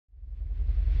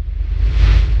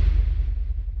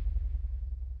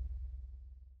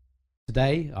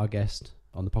Today, our guest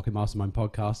on the Pocket Mastermind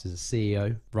podcast is a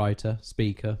CEO, writer,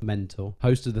 speaker, mentor,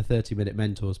 host of the 30-Minute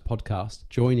Mentors podcast,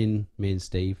 joining me and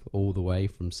Steve all the way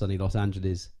from sunny Los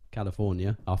Angeles,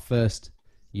 California. Our first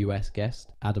US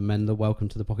guest, Adam Mendler. Welcome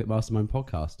to the Pocket Mastermind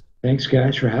podcast. Thanks,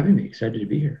 guys, for having me. Excited to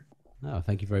be here. Oh,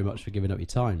 thank you very much for giving up your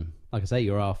time. Like I say,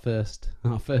 you're our first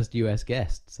US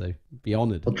guest, so be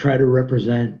honored. I'll try to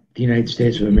represent the United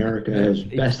States of America as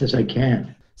best as I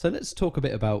can. So let's talk a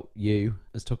bit about you.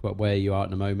 Let's talk about where you are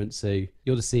at the moment. So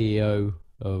you're the CEO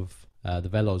of the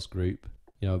Veloz Group.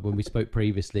 You know, when we spoke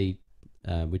previously,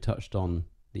 we touched on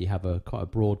that you have quite a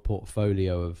broad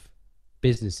portfolio of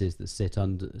businesses that sit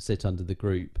under the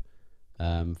group,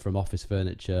 from office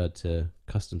furniture to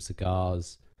custom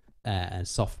cigars and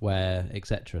software,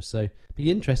 etc. So it'd be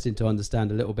interesting to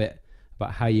understand a little bit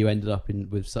about how you ended up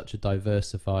with such a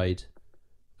diversified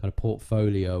kind of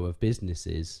portfolio of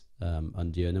businesses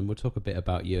under you, and then we'll talk a bit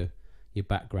about your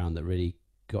background that really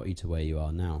got you to where you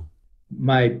are now.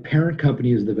 My parent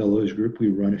company is the Veloz Group. We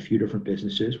run a few different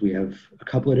businesses. We have a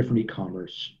couple of different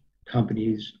e-commerce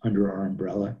companies under our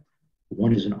umbrella.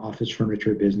 One is an office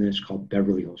furniture business called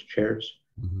Beverly Hills Chairs.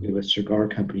 We have a cigar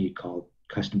company called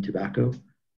Custom Tobacco.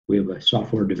 We have a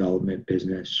software development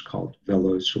business called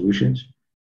Veloz Solutions.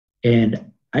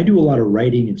 And I do a lot of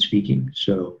writing and speaking.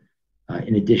 So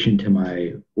in addition to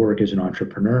my work as an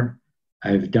entrepreneur,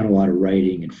 I've done a lot of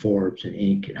writing in Forbes and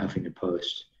Inc. and Huffington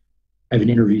Post. I have an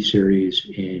interview series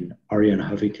in Ariana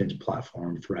Huffington's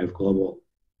platform, Thrive Global.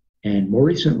 And more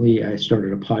recently, I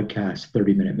started a podcast,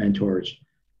 30-Minute Mentors,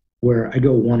 where I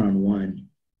go one-on-one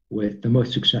with the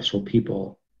most successful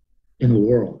people in the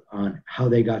world on how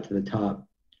they got to the top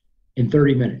in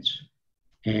 30 minutes.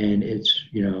 And it's,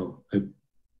 a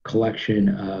collection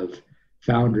of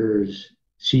founders,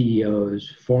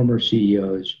 CEOs, former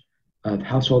CEOs of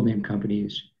household name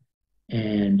companies,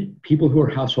 and people who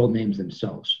are household names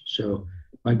themselves. So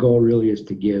my goal really is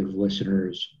to give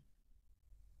listeners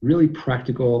really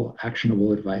practical,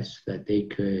 actionable advice that they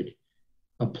could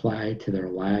apply to their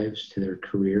lives, to their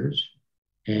careers.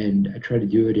 And I try to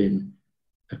do it in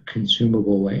a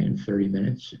consumable way in 30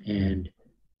 minutes. And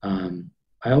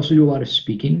I also do a lot of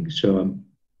speaking. So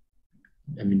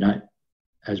not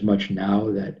as much now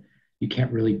that you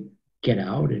can't really get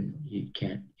out and you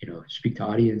can't, speak to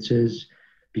audiences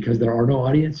because there are no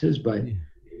audiences. But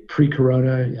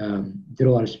pre-corona, did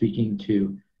a lot of speaking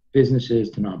to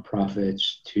businesses, to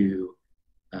nonprofits, to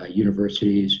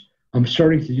universities. I'm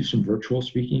starting to do some virtual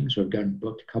speaking. So I've gotten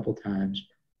booked a couple times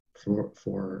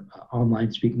for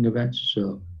online speaking events.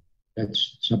 So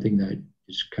that's something that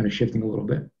is kind of shifting a little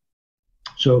bit.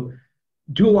 So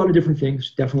do a lot of different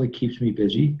things. Definitely keeps me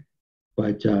busy,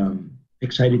 but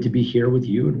excited to be here with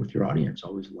you and with your audience.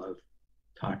 Always love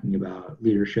talking about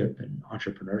leadership and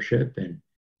entrepreneurship, and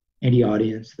any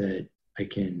audience that I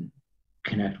can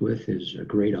connect with is a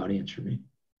great audience for me.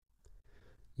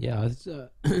 Yeah,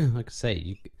 like I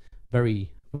say,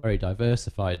 very, very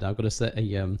diversified. I've got to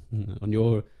say, on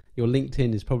your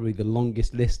LinkedIn is probably the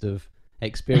longest list of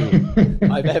experience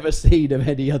I've ever seen of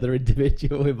any other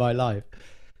individual in my life.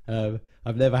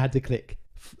 I've never had to click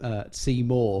see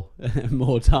more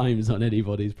times on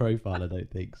anybody's profile, I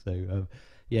don't think. So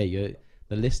the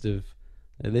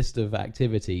list of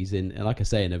activities in, like I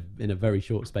say, in a very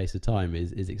short space of time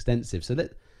is extensive. So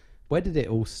where did it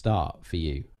all start for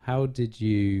you? How did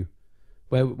you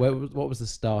what was the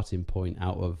starting point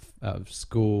out of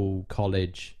school,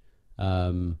 college,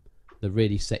 that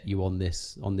really set you on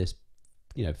this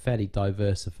fairly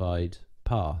diversified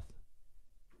path?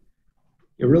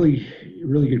 A really,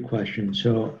 really good question.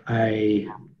 So I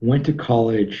went to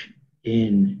college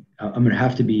I'm going to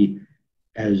have to be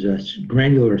as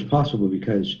granular as possible,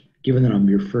 because given that I'm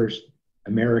your first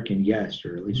American guest,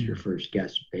 or at least your first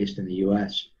guest based in the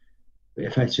US,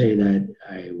 if I say that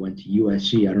I went to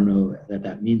USC, I don't know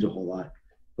that means a whole lot,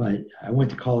 but I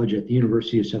went to college at the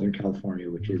University of Southern California,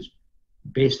 which is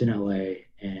based in LA,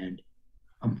 and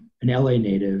I'm an LA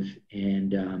native.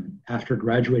 And after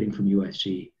graduating from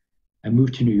USC, I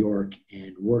moved to New York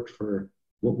and worked for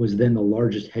what was then the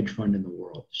largest hedge fund in the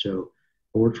world. So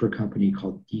I worked for a company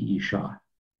called D.E. Shaw.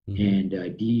 And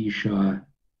D.E. Shaw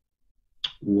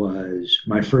was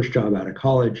my first job out of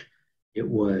college. It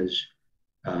was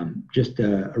just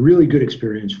a really good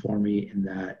experience for me, in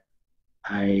that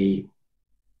I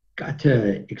got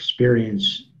to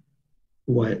experience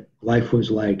what life was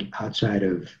like outside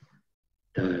of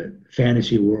the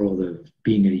fantasy world of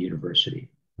being at a university.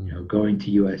 Going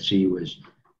to USC was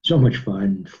so much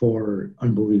fun, 4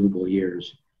 unbelievable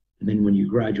years. And then when you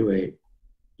graduate,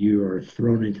 you are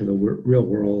thrown into the real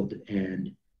world.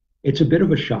 And it's a bit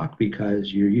of a shock,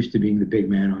 because you're used to being the big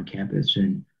man on campus,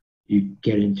 and you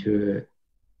get into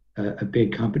a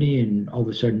big company, and all of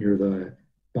a sudden you're the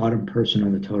bottom person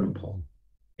on the totem pole.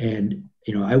 And,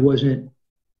 I wasn't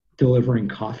delivering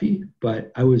coffee,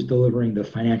 but I was delivering the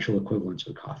financial equivalents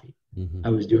of coffee. Mm-hmm. I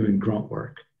was doing grunt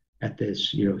work at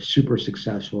this, super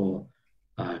successful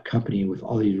company with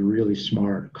all these really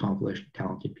smart, accomplished,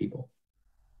 talented people.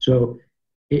 So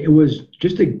it was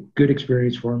just a good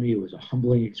experience for me. It was a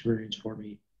humbling experience for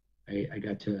me. I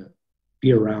got to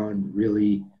be around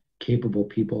really capable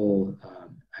people.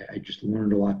 I just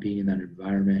learned a lot being in that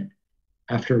environment.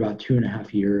 After about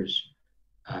 2.5 years,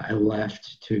 I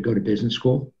left to go to business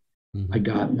school. Mm-hmm. I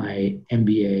got my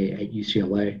MBA at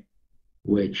UCLA,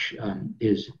 which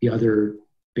is the other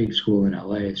big school in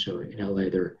LA. So in LA,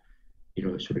 there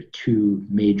are, sort of two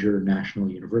major national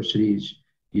universities,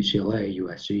 UCLA,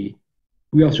 USC.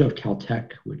 We also have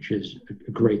Caltech, which is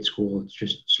a great school. It's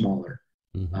just smaller.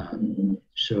 Mm-hmm.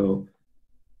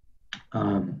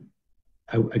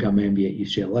 I got my MBA at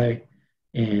UCLA.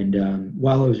 And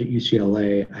while I was at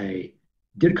UCLA, I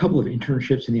did a couple of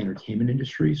internships in the entertainment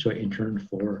industry. So I interned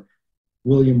for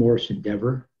William Morris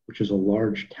Endeavor, which is a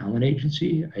large talent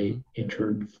agency. I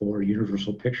interned for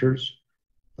Universal Pictures,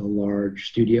 a large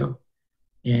studio.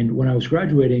 And when I was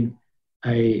graduating,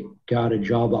 I got a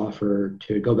job offer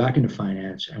to go back into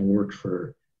finance and worked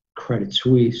for Credit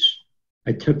Suisse.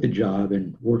 I took the job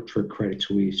and worked for Credit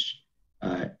Suisse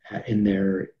in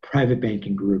their private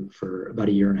banking group for about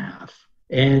 1.5 years.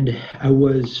 And I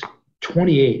was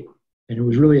 28, and it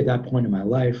was really at that point in my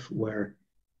life where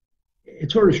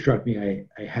it sort of struck me.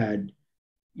 I had,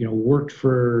 worked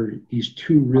for these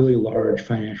two really large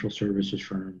financial services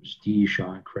firms, D.E.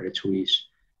 Shaw and Credit Suisse,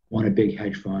 one a big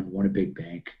hedge fund, one a big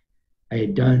bank. I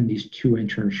had done these 2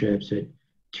 internships at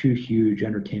 2 huge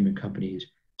entertainment companies.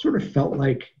 Sort of felt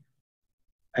like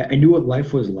I knew what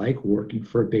life was like working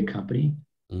for a big company,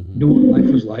 Mm-hmm. knew what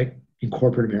life was like in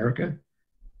corporate America.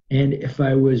 And if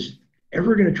I was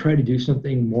ever going to try to do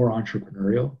something more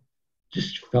entrepreneurial,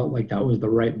 just felt like that was the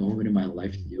right moment in my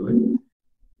life to do it.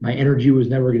 My energy was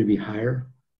never going to be higher.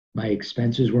 My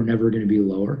expenses were never going to be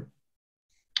lower.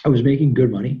 I was making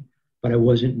good money, but I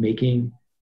wasn't making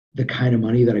the kind of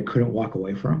money that I couldn't walk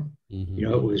away from. Mm-hmm.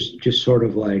 It was just sort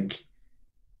of like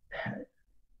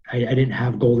I didn't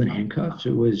have golden handcuffs.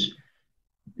 It was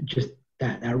just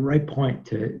that right point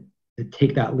to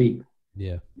take that leap.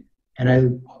 Yeah. And I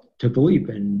took the leap,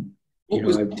 and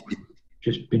I've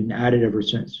just been at it ever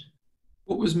since.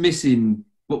 What was missing?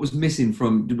 What was missing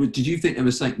from? Did you think there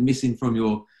was something missing from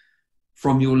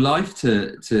your life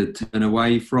to turn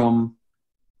away from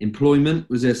employment?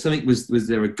 Was there something? Was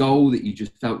there a goal that you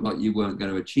just felt like you weren't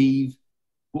going to achieve?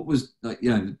 What was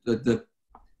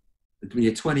when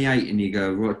you're 28 and you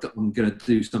go, right, I'm going to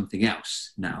do something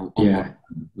else now. Yeah.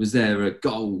 Was there a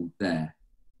goal there?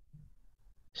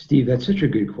 Steve, that's such a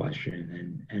good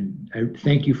question, and I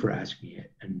thank you for asking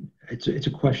it. And it's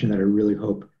a question that I really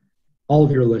hope all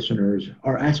of your listeners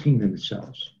are asking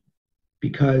themselves,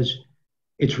 because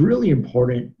it's really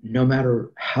important, no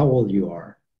matter how old you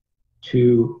are,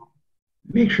 to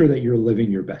make sure that you're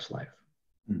living your best life.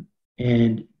 Mm.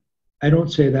 And I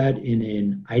don't say that in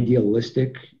an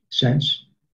idealistic sense.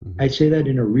 Mm-hmm. I say that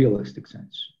in a realistic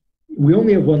sense. We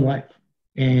only have one life,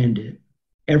 and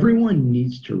everyone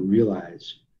needs to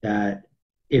realize that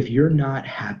if you're not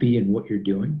happy in what you're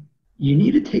doing, you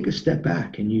need to take a step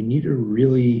back and you need to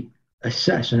really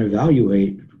assess and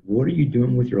evaluate, what are you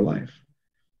doing with your life?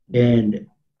 And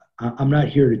I'm not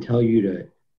here to tell you to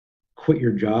quit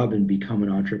your job and become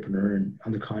an entrepreneur. And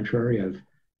on the contrary, I've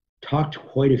talked to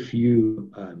quite a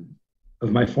few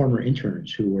of my former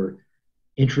interns who were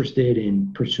interested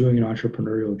in pursuing an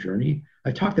entrepreneurial journey.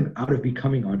 I talked them out of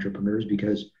becoming entrepreneurs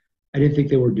because I didn't think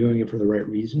they were doing it for the right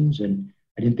reasons, and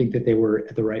I didn't think that they were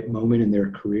at the right moment in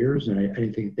their careers, and I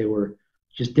didn't think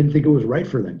didn't think it was right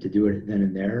for them to do it then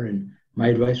and there. And my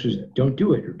advice was, don't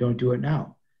do it, or don't do it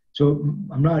now. So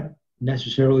I'm not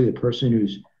necessarily the person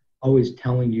who's always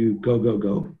telling you go, go,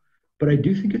 go, but I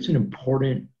do think it's an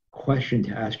important question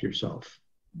to ask yourself.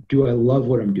 Do I love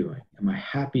what I'm doing? Am I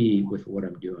happy with what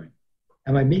I'm doing?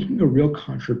 Am I making a real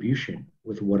contribution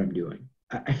with what I'm doing?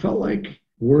 I felt like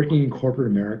working in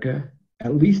corporate America,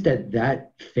 at least at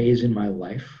that phase in my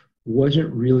life,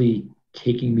 wasn't really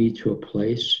taking me to a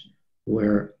place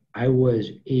where I was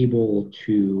able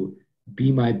to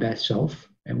be my best self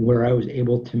and where I was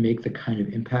able to make the kind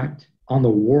of impact on the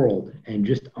world and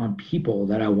just on people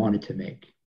that I wanted to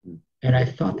make. And I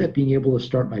thought that being able to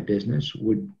start my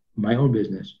own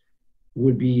business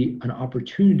would be an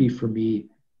opportunity for me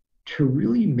to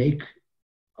really make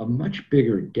a much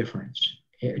bigger difference,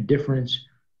 a difference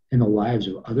in the lives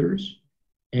of others,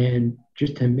 and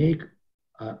just to make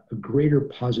a greater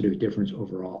positive difference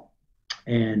overall.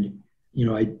 And,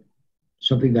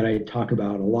 something that I talk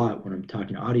about a lot when I'm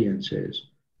talking to audiences,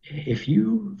 if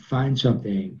you find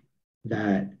something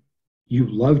that you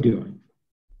love doing,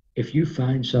 if you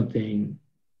find something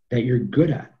that you're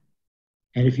good at,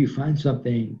 and if you find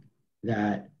something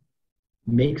that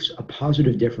makes a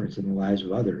positive difference in the lives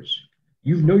of others,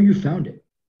 you found it.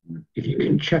 If you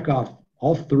can check off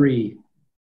all three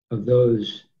of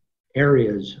those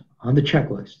areas on the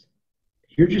checklist,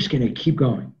 you're just going to keep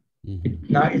going.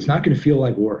 Mm-hmm. It's not going to feel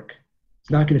like work. It's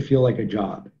not going to feel like a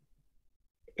job.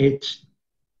 It's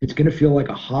going to feel like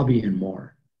a hobby and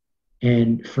more.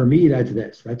 And for me, that's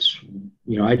this. That's,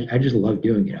 I just love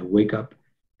doing it. I wake up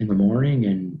in the morning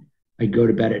and I go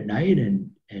to bed at night,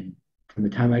 and from the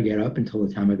time I get up until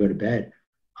the time I go to bed,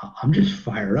 I'm just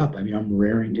fired up. I mean, I'm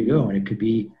raring to go. And it could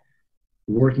be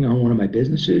working on one of my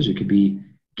businesses. It could be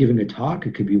giving a talk.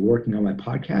 It could be working on my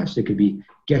podcast. It could be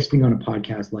guesting on a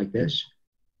podcast like this.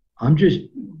 I'm just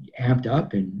amped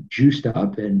up and juiced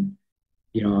up, and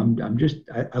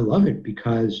I love it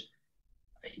because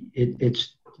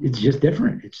it's just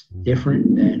different. It's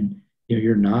different than,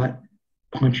 you're not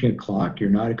punching a clock. You're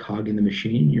not a cog in the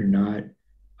machine. You're not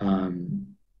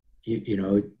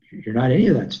you're not any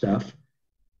of that stuff.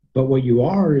 But what you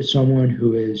are is someone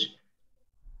who is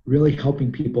really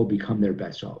helping people become their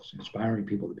best selves, inspiring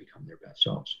people to become their best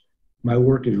selves. My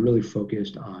work is really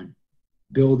focused on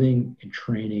building and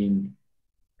training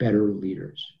better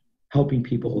leaders, helping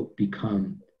people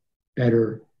become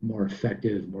better, more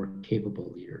effective, more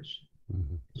capable leaders.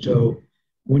 Mm-hmm. So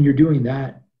when you're doing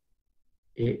that,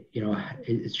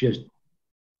 it's just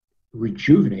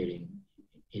rejuvenating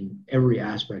in every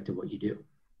aspect of what you do.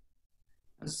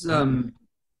 Has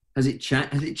it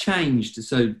changed?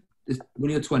 So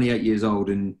when you're 28 years old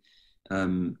and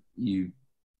you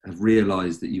have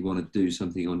realized that you want to do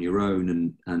something on your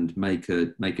own and make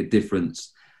a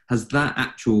difference, has that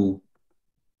actual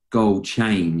goal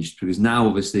changed? Because now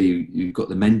obviously you've got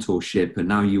the mentorship, and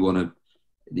now you want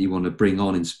to bring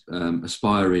on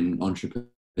aspiring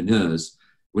entrepreneurs.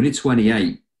 When you're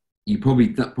 28,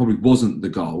 that probably wasn't the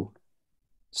goal.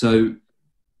 So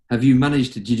have you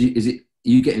managed to, are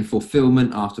you getting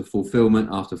fulfillment after fulfillment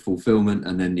after fulfillment,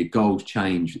 and then your goals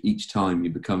change each time you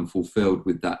become fulfilled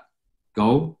with that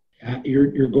goal?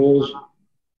 Your goals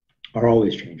are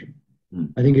always changing.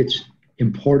 I think it's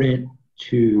important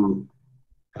to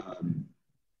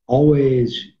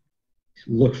always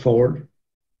look forward,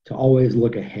 to always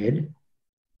look ahead,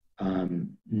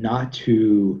 not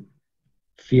to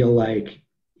feel like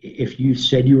if you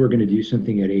said you were going to do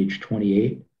something at age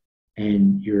 28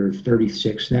 and you're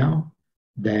 36 now,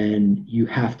 then you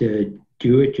have to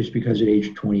do it just because at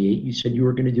age 28 you said you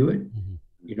were going to do it.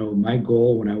 Mm-hmm. My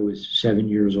goal when I was 7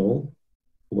 years old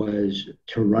was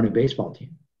to run a baseball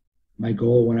team. My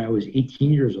goal when I was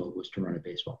 18 years old was to run a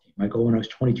baseball team. My goal when I was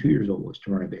 22 years old was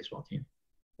to run a baseball team.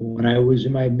 When I was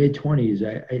in my mid-20s,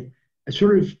 I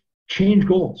sort of changed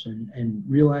goals and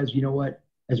realized, what,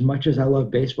 as much as I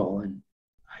love baseball, and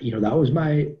that was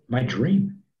my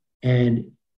dream.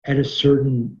 And at a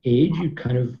certain age, you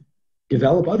kind of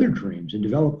develop other dreams and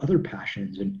develop other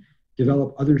passions and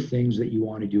develop other things that you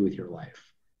want to do with your life.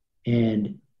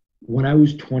 And when I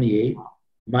was 28,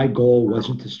 my goal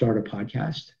wasn't to start a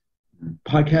podcast.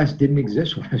 Podcast didn't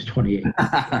exist when I was 28.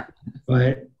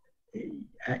 But,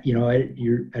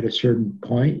 you're at a certain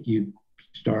point, you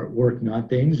start working on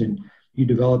things and you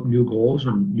develop new goals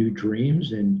and new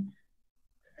dreams. And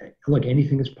look,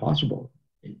 anything is possible.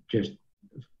 It just,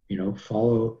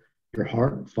 follow your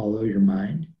heart, follow your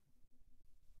mind,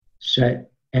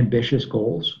 set ambitious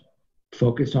goals,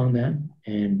 focus on them,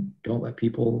 and don't let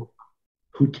people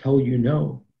who tell you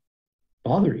no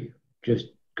bother you. Just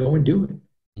go and do it.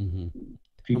 Mm-hmm.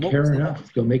 If you care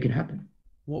enough, you'll make it happen.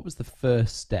 What was the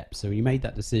first step? So you made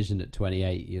that decision at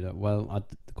 28, the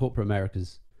corporate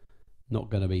America's not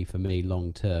going to be for me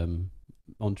long term.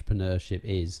 Entrepreneurship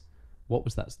is. What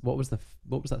was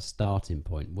that starting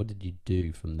point? What did you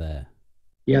do from there?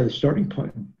 Yeah, the starting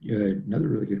point, another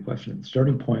really good question. The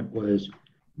starting point was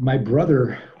my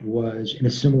brother was in a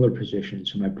similar position.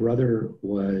 So my brother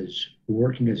was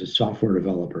working as a software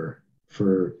developer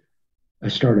for a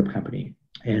startup company.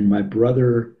 And my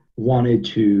brother wanted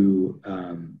to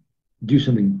do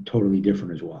something totally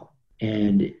different as well.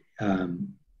 And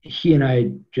he and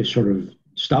I just sort of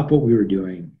stopped what we were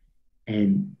doing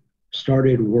and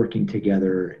started working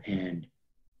together and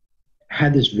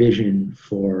had this vision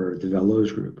for the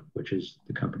Veloz Group, which is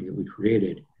the company that we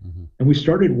created. Mm-hmm. And we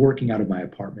started working out of my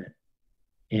apartment.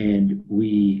 And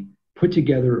we put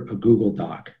together a Google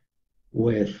Doc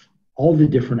with all the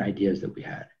different ideas that we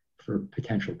had for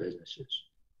potential businesses.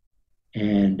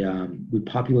 And we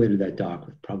populated that doc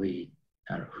with probably,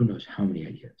 I don't know, who knows how many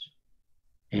ideas.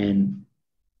 And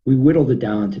we whittled it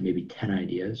down to maybe 10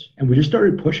 ideas, and we just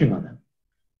started pushing on them.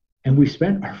 And we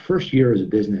spent our first year as a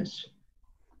business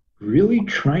really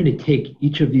trying to take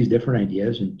each of these different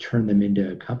ideas and turn them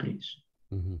into companies.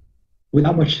 Mm-hmm.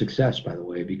 Without much success, by the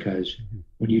way, because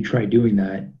when you try doing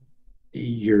that,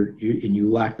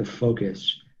 you lack the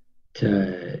focus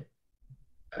to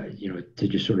to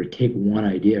just sort of take one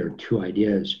idea or two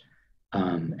ideas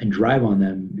and drive on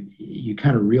them. You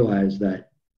kind of realize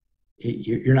that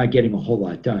you're not getting a whole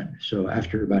lot done. So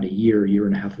after about a year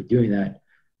and a half of doing that,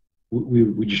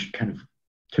 we just kind of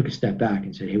took a step back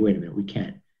and said, hey, wait a minute, we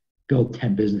can't build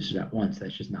 10 businesses at once.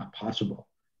 That's just not possible.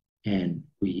 And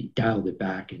we dialed it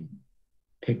back and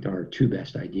picked our two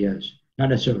best ideas, not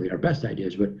necessarily our best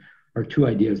ideas, but our two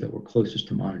ideas that were closest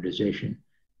to monetization,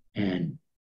 and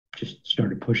just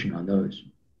started pushing on those.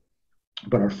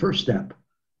 But our first step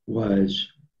was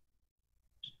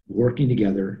working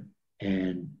together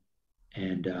and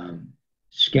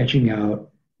sketching out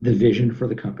the vision for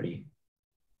the company.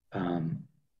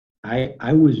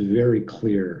 I was very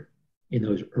clear in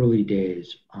those early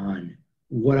days on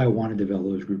what I wanted the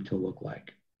Veloz Group to look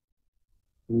like.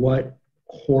 What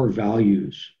core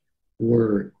values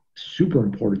were super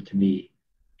important to me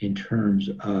in terms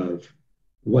of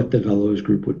what the Veloz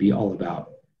Group would be all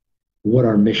about, what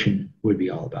our mission would be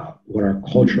all about, what our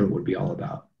culture would be all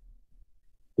about,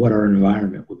 what our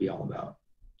environment would be all about.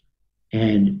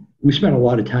 And we spent a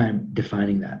lot of time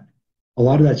defining that. A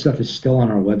lot of that stuff is still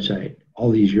on our website all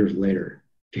these years later.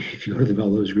 If you go to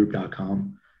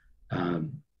thevelozgroup.com,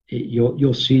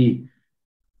 you'll see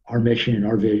our mission and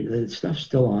our vision. That stuff's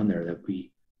still on there that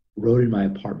we wrote in my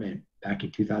apartment back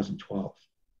in 2012.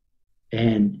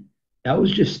 And that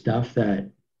was just stuff that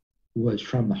was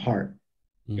from the heart.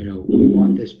 You know, we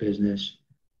want this business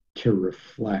to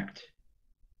reflect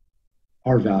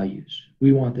our values.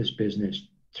 We want this business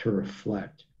to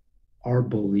reflect our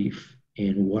belief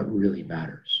in what really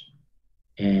matters.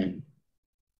 And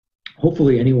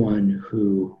hopefully anyone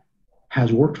who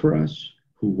has worked for us,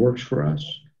 who works for us,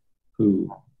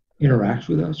 who interacts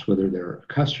with us, whether they're a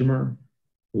customer,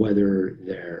 whether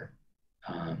they're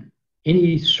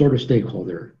any sort of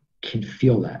stakeholder, can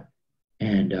feel that.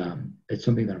 And it's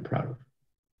something that I'm proud of.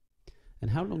 And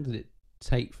how long did it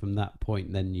take from that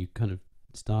point then you kind of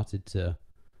started to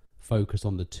focus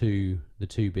on the two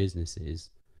businesses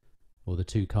or the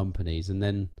two companies, and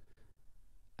then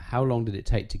how long did it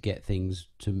take to get things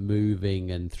to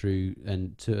moving and through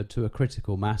and to a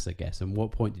critical mass, I guess? And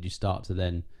what point did you start to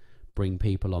then bring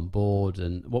people on board,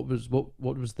 and what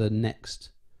did the next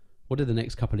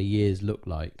couple of years look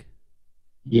like?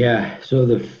 Yeah, so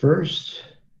the first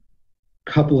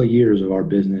couple of years of our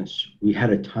business, we had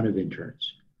a ton of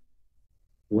interns.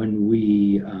 When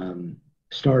we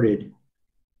started,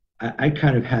 I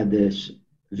kind of had this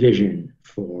vision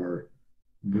for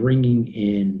bringing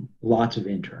in lots of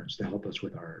interns to help us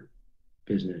with our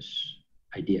business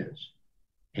ideas.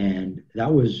 And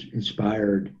that was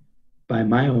inspired by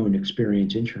my own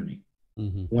experience interning.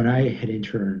 Mm-hmm. When I had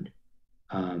interned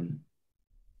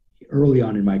early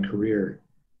on in my career,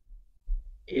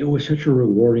 it was such a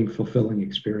rewarding, fulfilling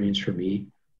experience for me.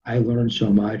 I learned so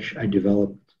much. I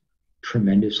developed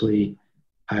tremendously.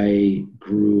 I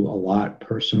grew a lot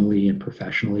personally and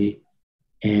professionally.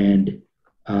 And,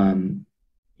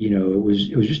 it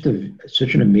was just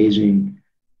such an amazing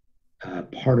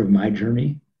part of my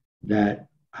journey that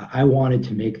I wanted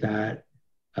to make that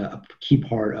a key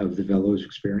part of the Veloz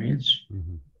experience.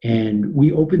 Mm-hmm. And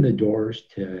we opened the doors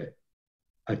to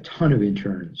a ton of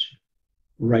interns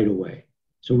right away.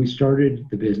 So we started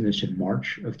the business in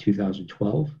March of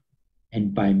 2012.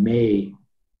 And by May,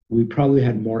 we probably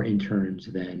had more interns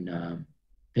than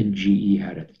GE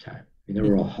had at the time. I mean, there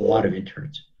were a lot of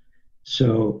interns.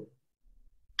 So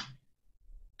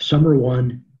summer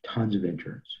one, tons of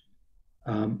interns.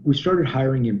 We started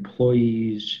hiring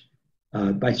employees.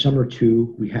 By summer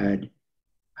two, we had,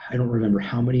 I don't remember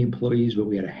how many employees, but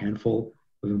we had a handful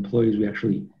of employees. We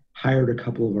actually hired a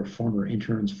couple of our former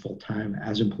interns full-time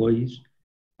as employees.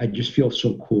 I just feel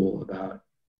so cool about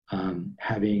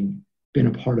having been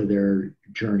a part of their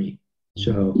journey.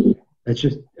 So that's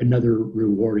just another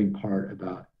rewarding part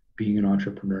about being an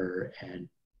entrepreneur and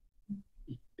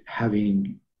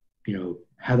having,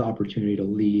 had the opportunity to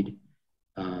lead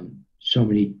so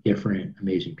many different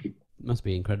amazing people. It must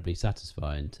be incredibly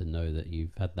satisfying to know that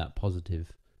you've had that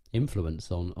positive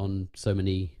influence on so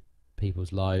many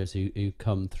people's lives who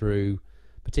come through,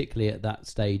 particularly at that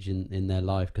stage in their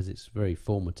life, because it's very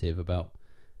formative about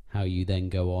how you then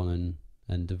go on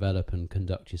and develop and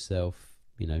conduct yourself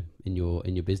in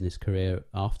your business career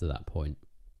after that point?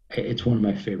 It's one of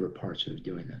my favorite parts of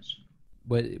doing this.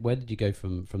 Where did you go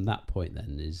from that point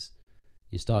then? Is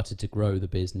you started to grow the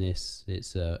business,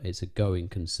 it's a going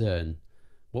concern.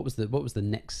 What was the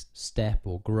next step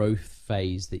or growth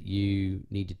phase that you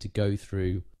needed to go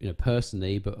through,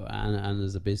 personally, and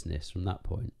as a business from that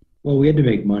point? Well, we had to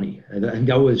make money, and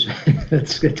that was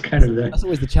that's kind of that's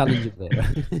always the challenge of it.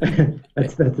 Right?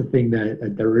 that's the thing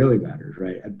that really matters,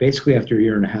 right? Basically, after a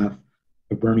year and a half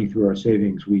of burning through our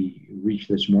savings, we reached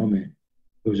this moment.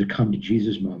 It was a come to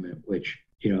Jesus moment, which,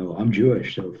 I'm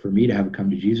Jewish, so for me to have a come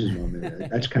to Jesus moment,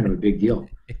 that's kind of a big deal.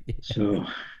 So,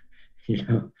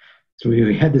 so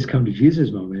we had this come to Jesus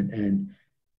moment, and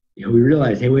we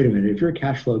realized, hey, wait a minute, if you're a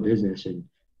cash flow business and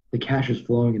the cash is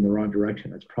flowing in the wrong direction,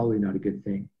 that's probably not a good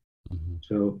thing. Mm-hmm.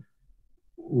 So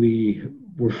we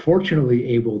were fortunately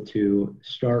able to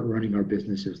start running our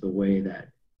businesses the way that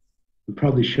we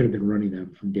probably should have been running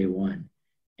them from day one.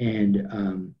 And,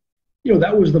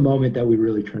 that was the moment that we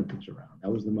really turned things around. That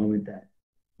was the moment that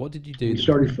what did you do? We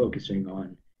started focusing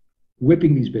on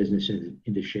whipping these businesses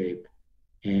into shape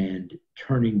and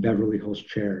turning Beverly Hills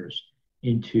Chairs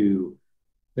into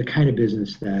the kind of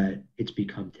business that it's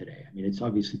become today. I mean, it's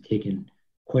obviously taken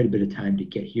quite a bit of time to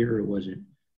get here. It wasn't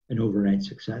an overnight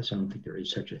success. I don't think there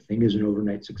is such a thing as an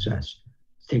overnight success.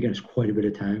 It's taken us quite a bit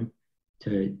of time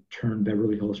to turn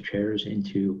Beverly Hills Chairs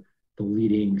into the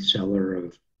leading seller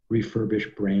of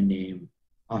refurbished brand name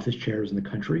office chairs in the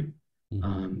country.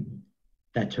 Mm-hmm.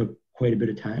 That took quite a bit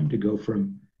of time to go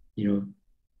from,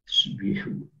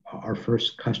 our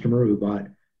first customer who bought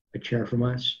a chair from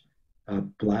us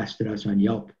blasted us on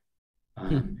Yelp.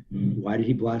 Why did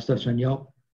he blast us on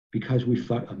Yelp? Because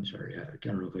I'm sorry, I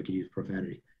don't know if I could use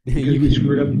profanity. Because we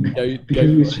screwed up.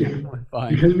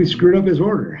 Because we screwed up his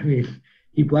order. I mean,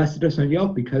 he blasted us on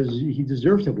Yelp because he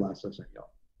deserved to blast us on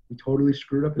Yelp. We totally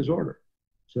screwed up his order.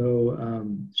 So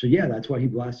yeah, that's why he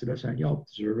blasted us on Yelp,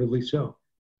 deservedly so.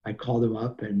 I called him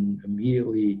up and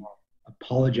immediately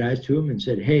apologized to him and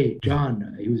said, "Hey,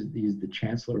 John," he's the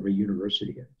chancellor of a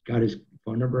university. I got his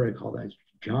phone number. I called out,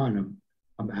 "John,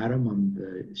 I'm Adam. I'm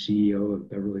the CEO of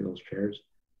Beverly Hills Chairs.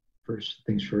 First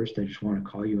things first, I just want to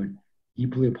call you and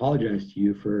deeply apologize to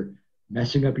you for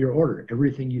messing up your order.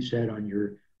 Everything you said on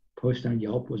your post on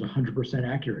Yelp was 100%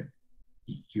 accurate.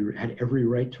 You had every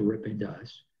right to rip into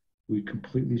us. We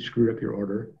completely screwed up your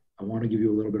order. I want to give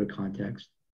you a little bit of context.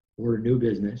 We're a new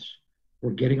business.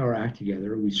 We're getting our act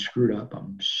together. We screwed up.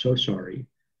 I'm so sorry.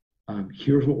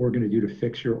 Here's what we're going to do to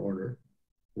fix your order.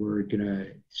 We're going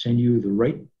to send you the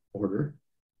right order.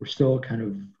 We're still kind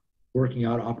of working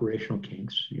out operational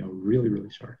kinks, really, really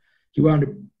sorry." He wound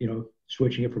up,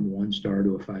 switching it from 1 star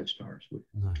to a 5 stars, which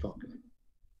felt good.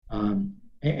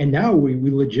 And now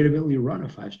we legitimately run a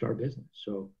 5-star business.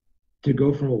 So to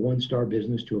go from a 1-star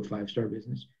business to a 5-star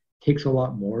business takes a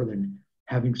lot more than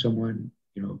having someone,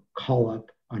 call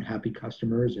up unhappy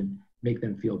customers and make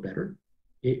them feel better.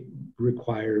 It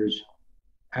requires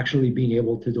actually being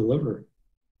able to deliver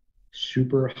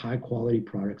super high quality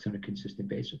products on a consistent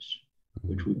basis,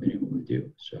 which we've been able to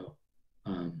do. So,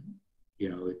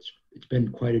 it's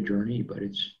been quite a journey, but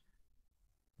it's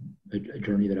a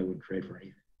journey that I wouldn't trade for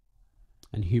anything.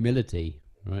 And humility,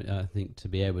 right? I think to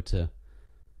be able to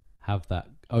have that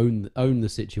own the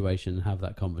situation and have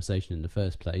that conversation in the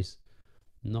first place.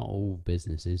 Not all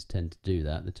businesses tend to do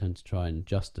that. They tend to try and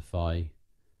justify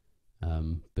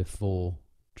before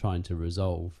trying to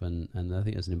resolve, and I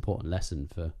think that's an important lesson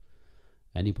for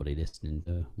anybody listening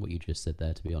to what you just said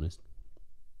there, to be honest.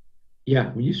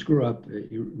 Yeah, when you screw up,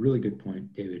 really good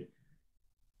point, David.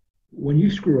 When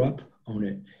you screw up, own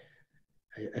it.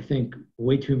 I think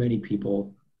way too many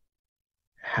people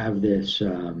have this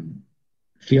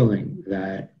feeling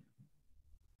that,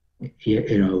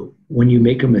 when you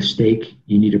make a mistake,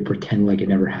 you need to pretend like it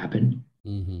never happened,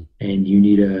 mm-hmm. and you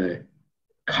need to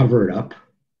cover it up.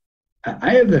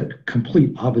 I have the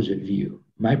complete opposite view.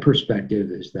 My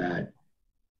perspective is that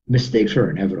mistakes are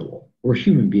inevitable. We're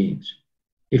human beings.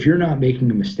 If you're not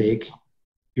making a mistake,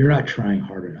 you're not trying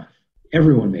hard enough.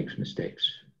 Everyone makes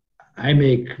mistakes. I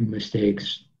make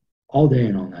mistakes all day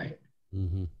and all night.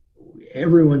 Mm-hmm.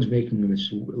 Everyone's making a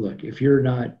mistake. Look, if you're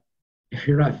not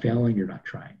failing, you're not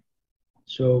trying.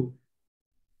 So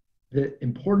the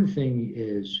important thing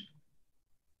is,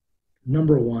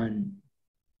 number one,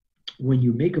 when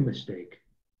you make a mistake,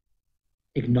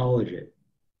 acknowledge it.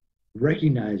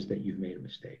 Recognize that you've made a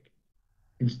mistake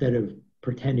instead of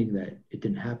pretending that it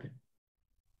didn't happen.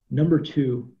 Number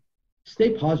two, stay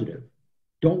positive.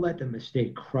 Don't let the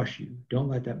mistake crush you. Don't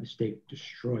let that mistake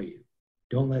destroy you.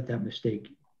 Don't let that mistake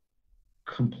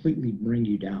completely bring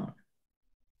you down.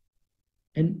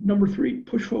 And number three,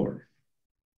 push forward.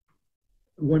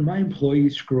 When my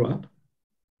employees screw up,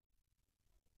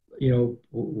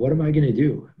 what am I going to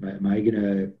do? Am I going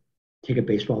to take a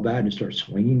baseball bat and start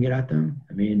swinging it at them?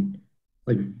 I mean,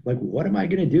 what am I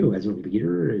going to do as a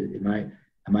leader?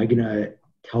 Am I going to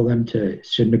tell them to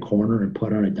sit in a corner and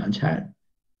put on a dunce hat?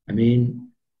 I mean,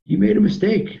 you made a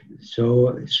mistake.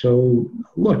 So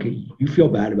look, you feel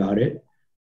bad about it.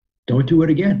 Don't do it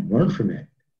again. Learn from it.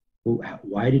 Well,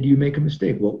 why did you make a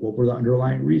mistake? What were the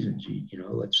underlying reasons?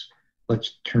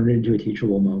 Let's turn it into a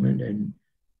teachable moment, and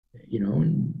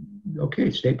okay,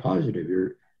 stay positive.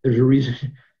 There's a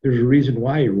reason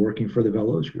why you're working for the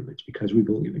Veloz Group. It's because we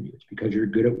believe in you. It's because you're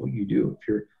good at what you do. If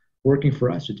you're working for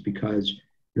us, it's because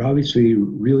you're obviously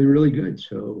really, really good.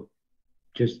 So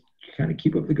just kind of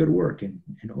keep up the good work and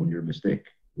own your mistake.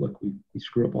 Look, we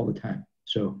screw up all the time.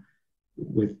 So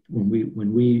when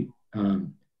we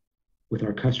with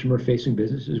our customer facing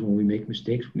businesses, when we make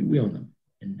mistakes, we own them.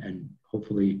 And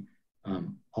hopefully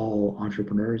all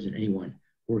entrepreneurs and anyone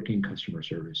working customer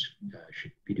service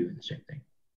should be doing the same thing.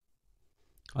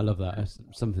 I love that. It's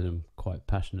something I'm quite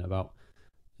passionate about.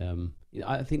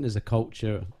 I think there's a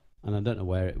culture, and I don't know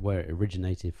where it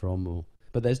originated from,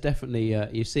 but there's definitely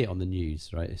you see it on the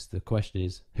news, right? The question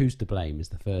is, who's to blame? Is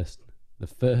the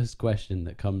first question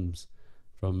that comes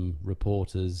from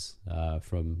reporters,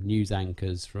 from news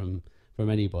anchors, from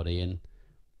anybody, and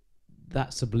that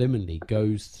subliminally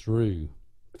goes through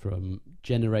from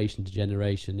generation to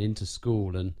generation into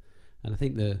school, and I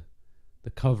think the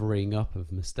covering up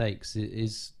of mistakes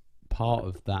is part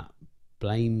of that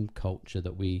blame culture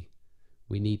that we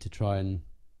need to try and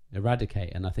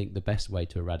eradicate. And I think the best way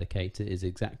to eradicate it is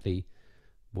exactly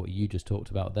what you just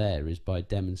talked about there, is by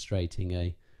demonstrating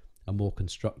a more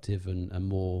constructive and a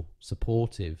more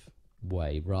supportive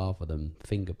way rather than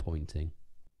finger pointing.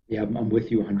 Yeah, I'm with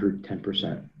you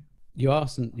 110%. You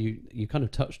asked, you kind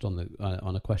of touched on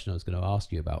on a question I was going to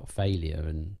ask you about failure,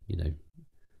 and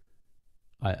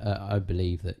I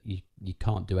believe that you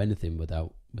can't do anything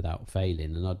without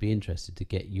failing, and I'd be interested to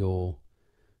get your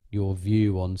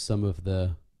view on some of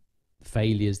the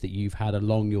failures that you've had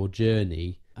along your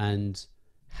journey and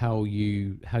how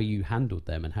you handled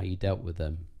them and how you dealt with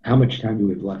them. How much time do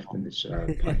we have left in this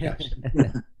podcast?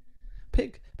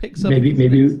 Pick some.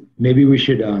 Maybe we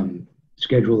should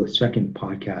schedule a second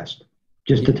podcast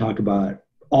just to talk about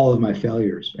all of my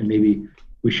failures, and maybe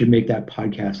we should make that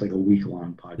podcast like a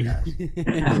week-long podcast,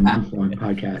 a month-long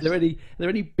podcast. Are there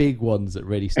any big ones that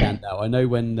really stand out? I know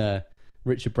when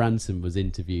Richard Branson was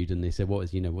interviewed, and they said,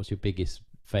 what's your biggest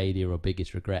failure or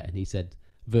biggest regret? And he said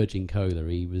Virgin Cola.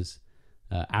 He was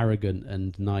arrogant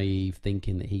and naive,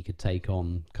 thinking that he could take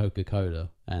on Coca-Cola,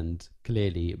 and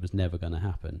clearly it was never going to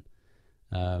happen.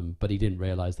 But he didn't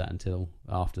realize that until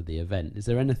after the event. Is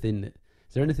there anything that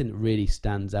really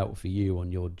stands out for you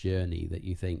on your journey that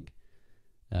you think,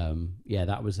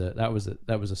 that was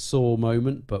a sore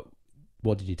moment, but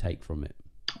what did you take from it?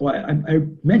 Well, I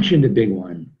mentioned a big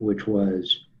one, which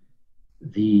was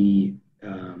the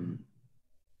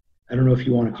I don't know if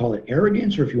you want to call it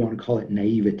arrogance or if you want to call it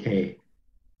naivete.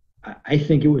 I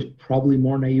think it was probably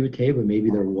more naivete, but maybe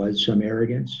there was some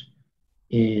arrogance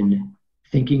in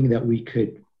thinking that we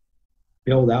could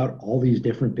build out all these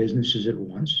different businesses at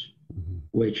once,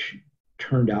 which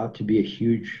turned out to be a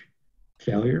huge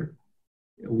failure.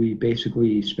 We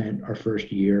basically spent our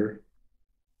first year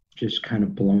just kind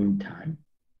of blowing time.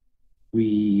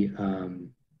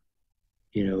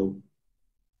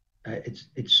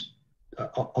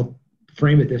 I'll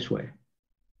frame it this way.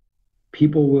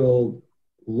 People will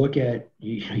look at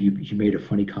you made a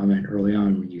funny comment early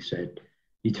on when you said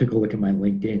you took a look at my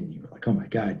LinkedIn and you were like, oh my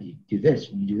God, you do this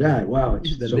and you do that. Wow,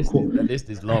 it's so cool. The list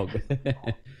is long.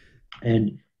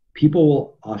 And people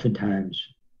will oftentimes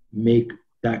make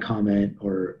that comment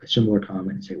or a similar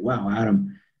comment and say, wow,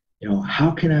 Adam,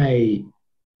 how can I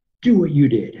do what you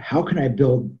did? How can I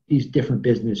build these different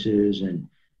businesses? And,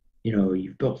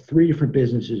 you've built 3 different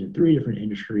businesses in 3 different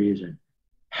industries. And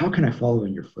how can I follow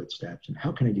in your footsteps? And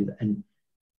how can I do that? And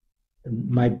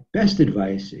my best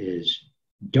advice is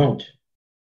don't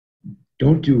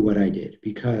do what I did,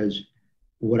 because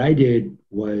what I did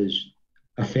was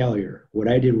a failure. What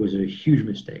I did was a huge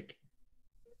mistake.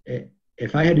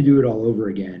 If I had to do it all over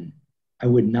again, I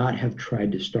would not have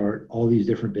tried to start all these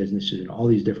different businesses in all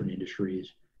these different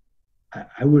industries.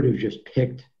 I would have just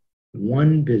picked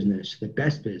one business, the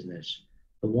best business,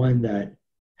 the one that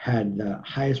had the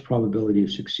highest probability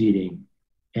of succeeding,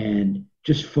 and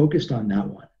just focused on that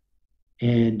one.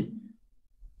 And,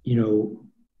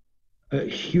 a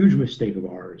huge mistake of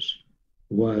ours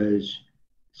was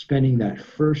spending that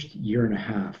first year and a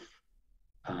half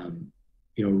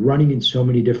running in so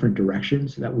many different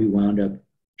directions that we wound up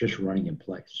just running in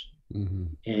place. Mm-hmm.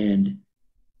 And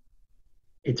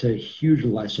it's a huge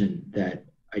lesson that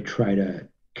I try to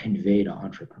convey to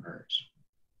entrepreneurs.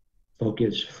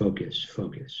 Focus, focus,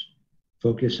 focus.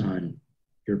 Focus on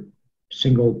your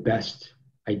single best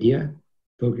idea,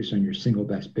 focus on your single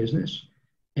best business,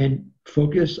 and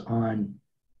focus on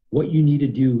what you need to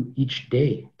do each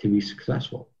day to be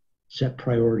successful. Set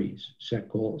priorities, set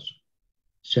goals,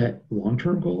 set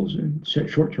long-term goals and set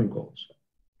short-term goals.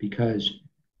 Because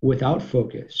without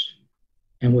focus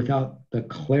and without the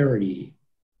clarity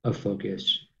of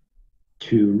focus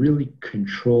to really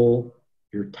control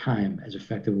your time as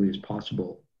effectively as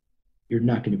possible, you're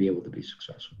not going to be able to be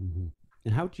successful. Mm-hmm.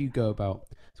 And how do you go about,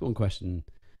 that's one question,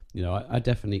 I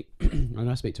definitely, when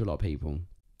I speak to a lot of people,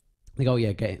 they go,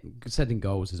 yeah, setting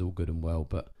goals is all good and well,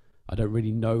 but I don't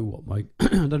really know what my,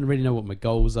 I don't really know what my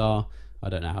goals are. I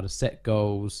don't know how to set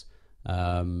goals,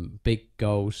 big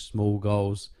goals, small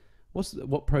goals.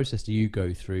 What process do you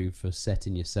go through for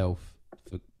setting yourself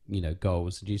for,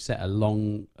 goals? Do you set a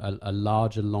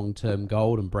larger long-term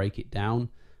goal and break it down?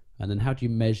 And then how do you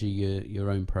measure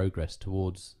your own progress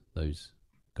towards those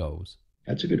goals?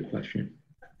 That's a good question.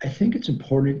 I think it's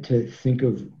important to think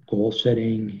of goal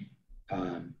setting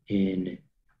in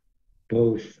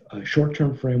both a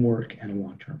short-term framework and a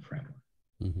long-term framework.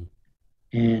 Mm-hmm.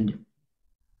 And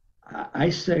I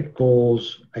set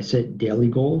goals, I set daily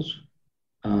goals,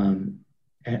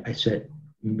 I set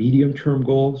medium-term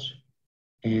goals,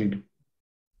 and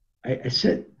I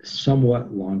set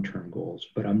somewhat long-term goals,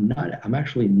 but I'm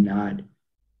actually not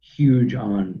huge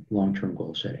on long-term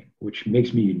goal setting, which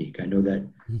makes me unique. I know that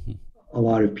mm-hmm. a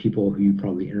lot of people who you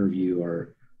probably interview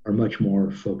are much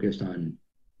more focused on,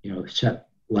 set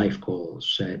life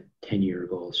goals, set 10-year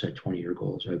goals, set 20-year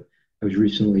goals. I was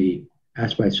recently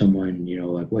asked by someone,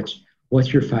 like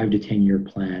what's your 5 to 10 year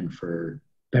plan for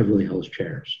Beverly Hills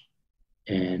Chairs?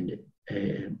 And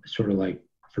sort of like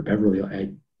for Beverly,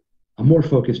 I'm more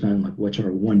focused on like what's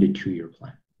our 1 to 2 year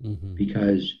plan, mm-hmm.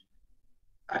 because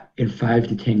in 5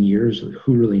 to 10 years,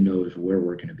 who really knows where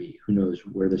we're going to be? Who knows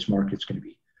where this market's going to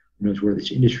be? Who knows where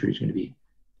this industry is going to be?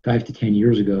 5 to 10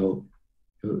 years ago,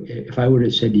 if I would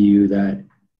have said to you that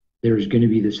there's going to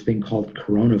be this thing called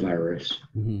coronavirus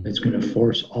mm-hmm. that's going to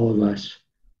force all of us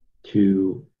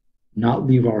to not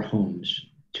leave our homes,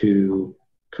 to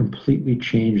completely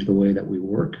change the way that we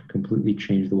work, completely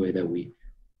change the way that we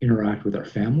interact with our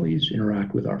families,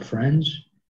 interact with our friends,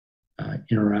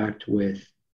 interact with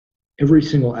every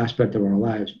single aspect of our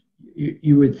lives,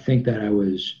 you would think that I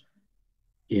was,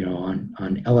 on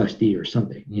LSD or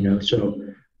something, So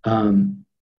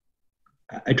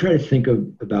I try to think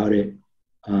about it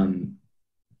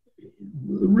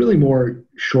really more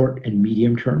short and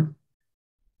medium term.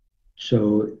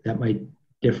 So that might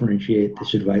differentiate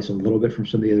this advice a little bit from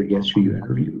some of the other guests who you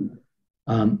interview.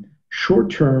 Short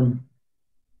term,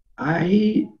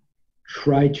 I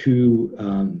try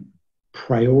to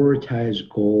prioritize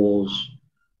goals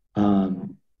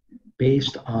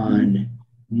based on,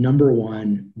 number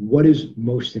one, what is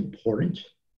most important,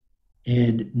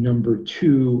 and number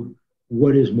two,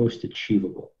 what is most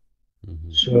achievable.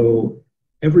 Mm-hmm. So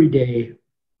every day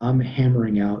I'm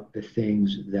hammering out the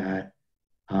things that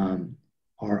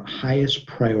are highest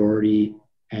priority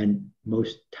and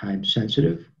most time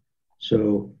sensitive.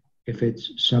 So if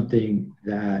it's something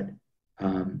that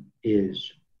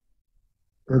is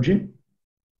urgent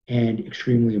and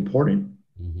extremely important,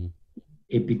 mm-hmm.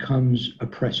 it becomes a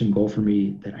pressing goal for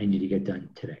me that I need to get done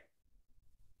today.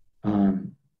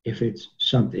 If it's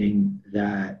something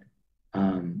that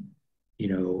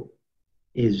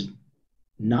is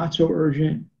not so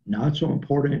urgent, not so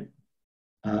important,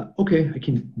 okay, I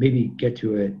can maybe get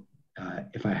to it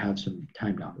if I have some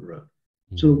time down the road.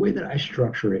 Mm-hmm. So the way that I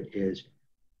structure it is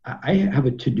I have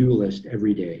a to-do list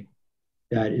every day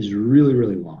that is really,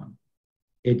 really long.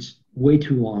 It's way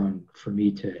too long for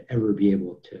me to ever be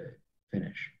able to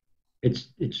finish. It's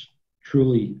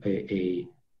truly a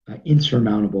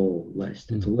insurmountable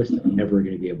list. It's a list that I'm never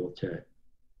going to be able to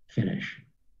finish.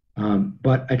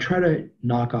 But I try to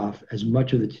knock off as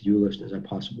much of the to-do list as I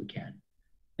possibly can.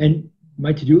 And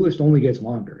my to-do list only gets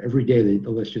longer. Every day the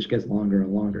list just gets longer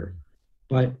and longer.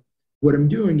 But what I'm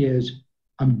doing is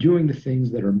I'm doing the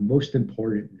things that are most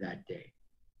important that day.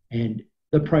 And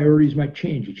the priorities might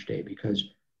change each day because,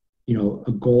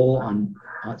 a goal on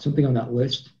something on that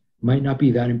list might not be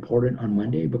that important on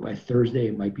Monday, but by Thursday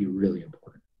it might be really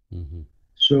important. Mm-hmm.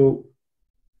 So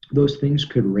those things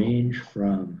could range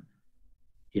from,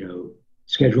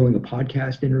 scheduling a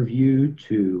podcast interview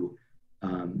to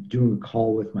doing a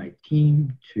call with my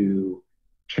team to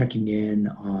checking in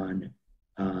on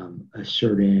a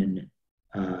certain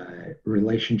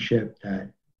relationship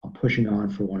that I'm pushing on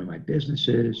for one of my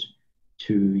businesses,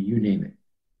 to you name it.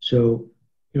 So,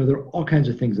 there are all kinds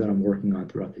of things that I'm working on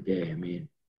throughout the day. I mean,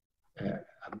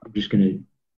 I'm just going to,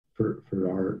 for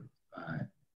our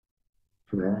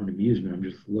own amusement, I'm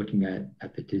just looking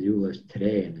at the to-do list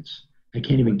today, and I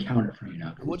can't even count it for you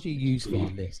now. What do you use for your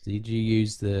list? Did you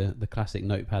use the classic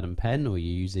notepad and pen, or are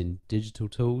you using digital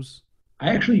tools? I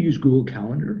actually use Google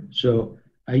Calendar. So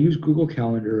I use Google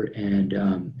Calendar,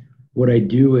 and what I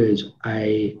do is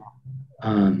I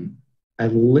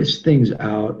list things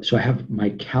out. So I have my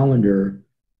calendar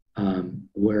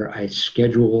where I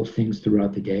schedule things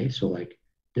throughout the day. So like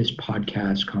this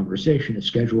podcast conversation is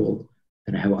scheduled,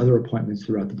 and I have other appointments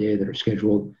throughout the day that are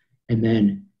scheduled. And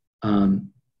then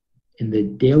in the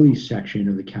daily section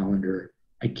of the calendar,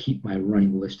 I keep my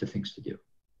running list of things to do,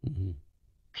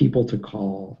 people to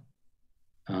call,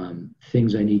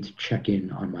 things I need to check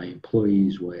in on my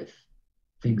employees with,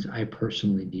 things I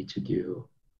personally need to do.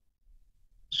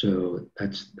 So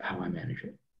that's how I manage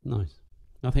it. Nice.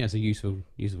 I think that's a useful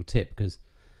tip, because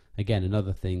again,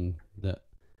 another thing that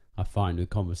I find with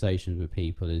conversations with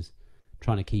people is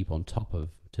trying to keep on top of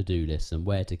to-do lists and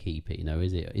where to keep it.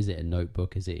 Is it a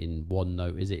notebook? Is it in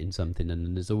OneNote? Is it in something?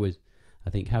 And there's always,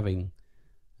 I think, having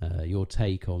your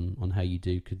take on how you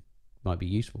do might be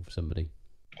useful for somebody.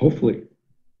 Hopefully.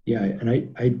 Yeah. And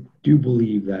I do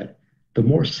believe that the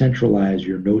more centralized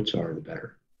your notes are, the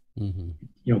better.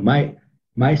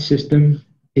 My system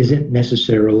isn't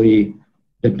necessarily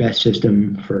the best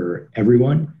system for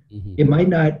everyone. It might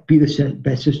not be the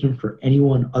best system for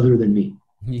anyone other than me.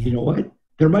 Yeah. You know what?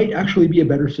 There might actually be a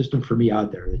better system for me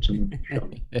out there that someone can show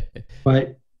me.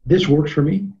 But this works for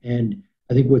me. And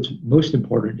I think what's most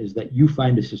important is that you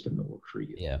find a system that works for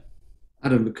you. Yeah.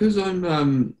 Adam, because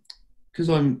I'm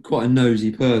quite a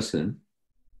nosy person,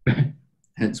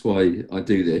 hence why I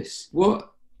do this.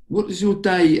 What is your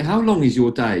day? How long is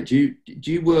your day? Do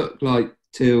you work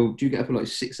do you get up at like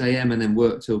 6 a.m. and then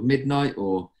work till midnight,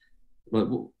 or like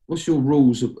what's your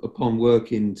rules upon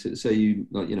working to say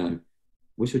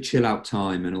what's your chill out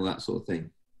time and all that sort of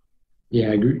thing?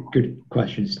 Yeah, good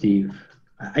question, Steve.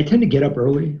 I tend to get up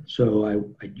early, so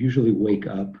I usually wake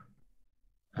up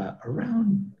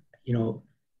around,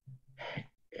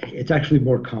 it's actually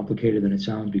more complicated than it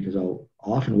sounds, because I'll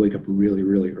often wake up really,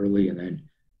 really early and then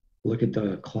look at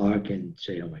the clock and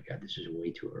say, oh my God, this is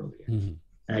way too early.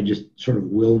 And I just sort of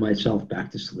will myself back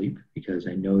to sleep, because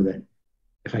I know that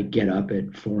if I get up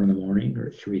at 4 a.m.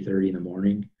 or 3:30 in the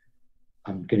morning,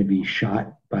 I'm going to be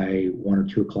shot by 1 or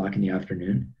 2 o'clock in the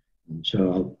afternoon.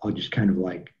 So I'll just kind of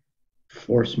like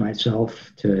force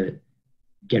myself to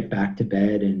get back to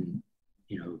bed and,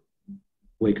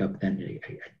 wake up then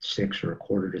at 6 or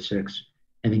 5:45,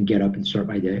 and then get up and start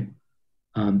my day.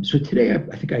 So today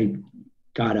I think I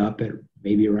got up at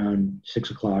maybe around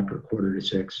 6 o'clock or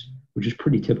 5:45, which is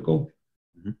pretty typical.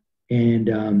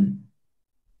 And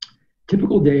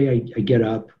typical day, I get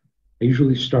up. I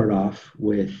usually start off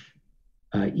with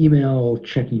email,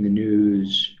 checking the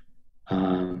news,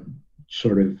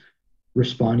 sort of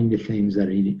responding to things that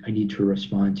I need to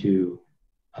respond to.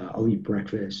 I'll eat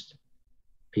breakfast.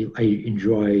 I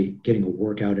enjoy getting a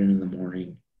workout in the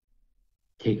morning,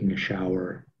 taking a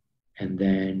shower, and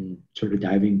then sort of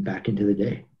diving back into the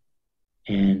day.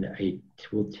 And I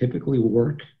will typically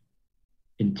work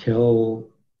until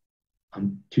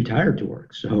I'm too tired to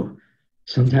work. So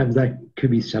sometimes that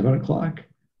could be 7 o'clock.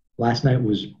 Last night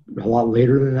was a lot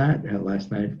later than that.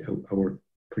 Last night I worked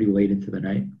pretty late into the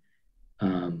night.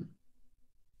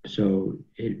 So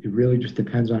it really just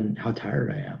depends on how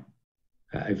tired I am.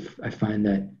 I find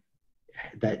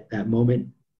that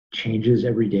moment changes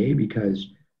every day,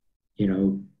 because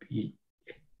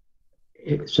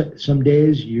some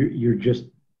days you're just,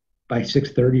 by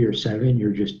 6:30 or 7,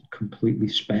 you're just completely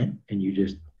spent, and you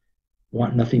just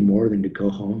want nothing more than to go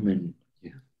home and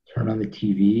turn on the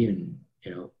TV. And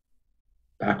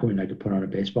back when I could put on a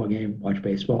baseball game, watch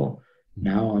baseball,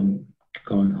 now I'm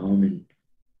going home and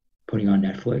putting on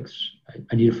Netflix.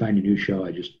 I need to find a new show.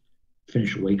 I just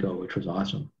finished Waco, which was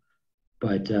awesome.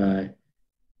 But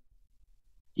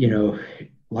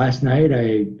last night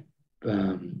I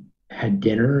had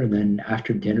dinner, and then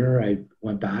after dinner I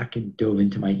went back and dove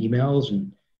into my emails,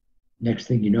 and next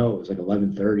thing you know, it was like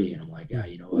 11:30, and I'm like, yeah,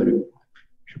 you know what, I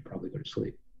should probably go to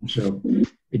sleep. So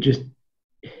it just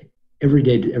every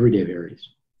day varies.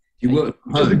 Which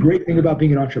is the great thing about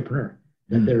being an entrepreneur,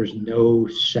 that there's no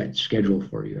set schedule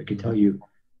for you. I can tell you,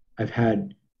 I've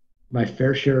had my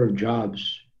fair share of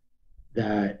jobs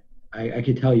that I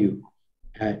could tell you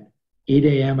at 8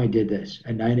 a.m. I did this,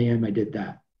 at 9 a.m. I did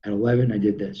that, At 11, I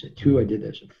did this. At 2, I did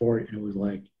this. At 4, and it was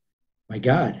like, my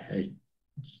God,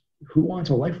 who wants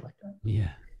a life like that?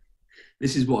 Yeah.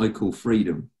 This is what I call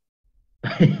freedom.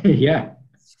 Yeah,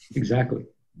 exactly.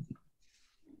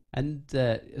 And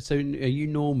so you're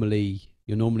normally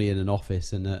in an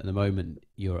office, and at the moment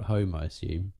you're at home, I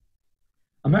assume.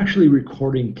 I'm actually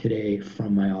recording today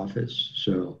from my office.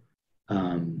 So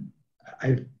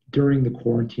during the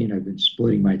quarantine, I've been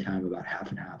splitting my time about half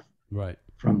and half. Right.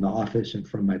 From the office and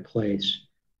from my place.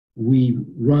 We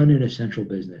run an essential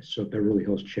business. So Beverly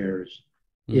Hills Chairs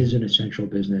is an essential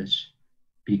business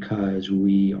because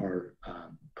we are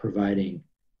providing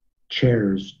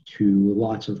chairs to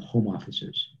lots of home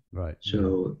offices. Right.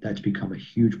 So that's become a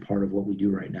huge part of what we do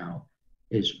right now,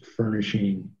 is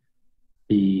furnishing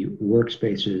the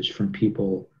workspaces for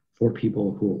people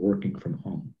who are working from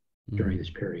home during this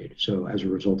period. So as a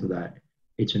result of that,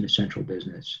 it's an essential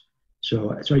business.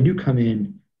 So I do come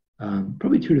in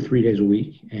probably 2 to 3 days a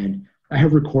week, and I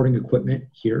have recording equipment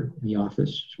here in the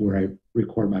office where I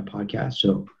record my podcast.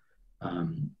 So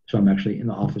I'm actually in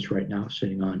the office right now,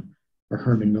 sitting on a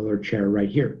Herman Miller chair right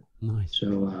here. Nice.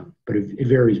 So, but it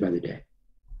varies by the day.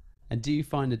 And do you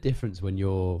find a difference when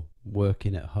you're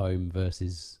working at home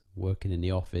versus working in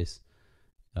the office?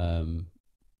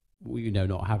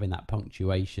 Not having that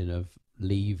punctuation of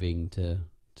leaving to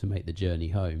make the journey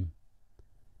home.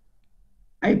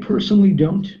 I personally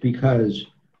don't, because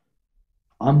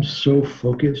I'm so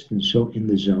focused and so in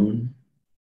the zone.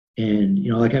 And,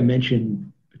 like I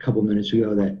mentioned a couple minutes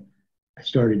ago, that I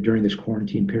started during this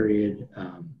quarantine period.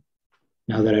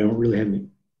 Now that I don't really have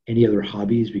any other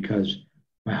hobbies, because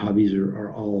my hobbies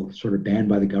are all sort of banned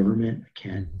by the government. I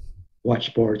can't watch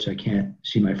sports. I can't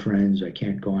see my friends. I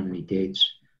can't go on any dates.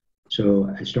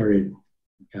 So I started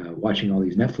watching all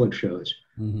these Netflix shows.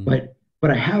 But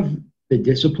I have the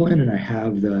discipline, and I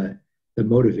have the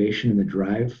motivation and the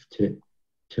drive to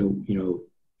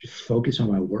just focus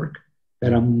on my work,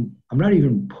 that I'm not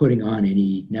even putting on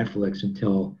any Netflix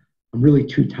until I'm really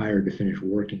too tired to finish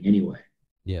working anyway.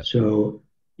 Yeah. So,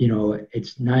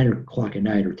 it's 9 o'clock at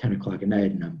night or 10 o'clock at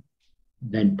night, and I'm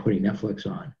then putting Netflix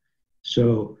on.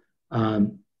 So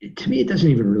to me, it doesn't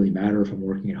even really matter if I'm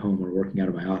working at home or working out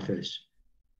of my office.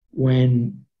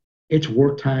 When it's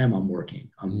work time, I'm working.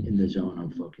 I'm in the zone.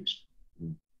 I'm focused.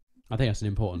 I think that's an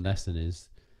important lesson, is,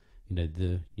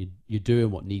 you're doing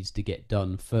what needs to get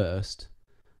done first,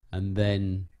 and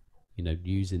then,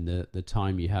 using the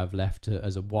time you have left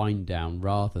as a wind down,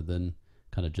 rather than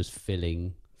kind of just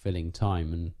filling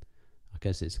time. And I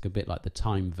guess it's a bit like the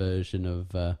time version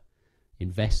of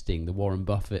investing, the Warren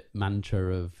Buffett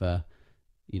mantra of,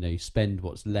 spend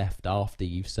what's left after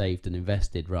you've saved and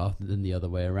invested, rather than the other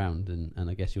way around. And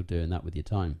I guess you're doing that with your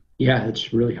time. Yeah,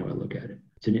 that's really how I look at it.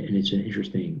 It's an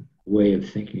interesting way of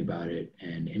thinking about it.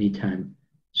 And anytime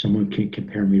someone can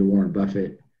compare me to Warren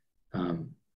Buffett,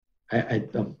 I'm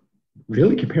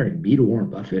really comparing me to Warren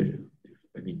Buffett.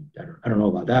 I mean, I don't know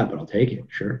about that, but I'll take it.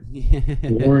 Sure.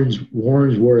 Warren's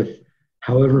worth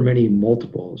however many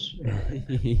multiples.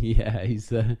 Yeah,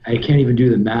 I can't even do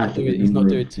the math. He's not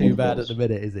doing too bad at the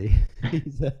minute, is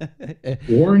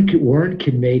he? Warren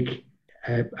can make,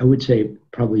 I would say,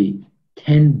 probably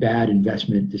 10 bad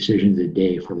investment decisions a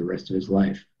day for the rest of his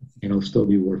life, and he'll still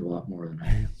be worth a lot more than I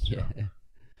am. So yeah.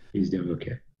 He's doing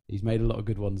okay. He's made a lot of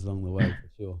good ones along the way, for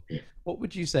sure. Yeah. What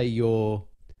would you say your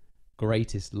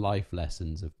greatest life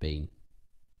lessons have been?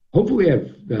 Hopefully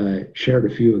I've shared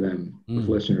a few of them with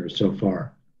listeners so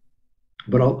far,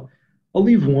 but I'll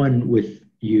leave one with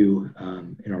you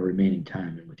in our remaining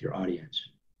time and with your audience.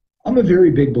 I'm a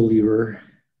very big believer,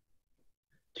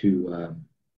 to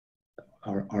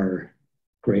our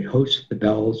great hosts, the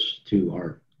Bells, to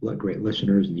our great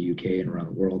listeners in the UK and around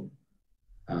the world.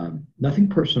 Nothing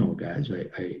personal, guys.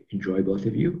 I enjoy both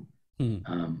of you.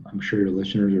 I'm sure your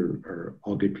listeners are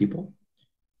all good people.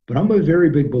 But I'm a very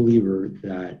big believer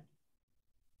that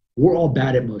we're all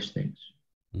bad at most things.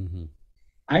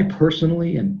 I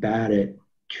personally am bad at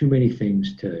too many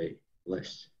things to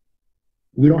list.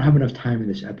 We don't have enough time in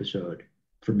this episode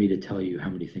for me to tell you how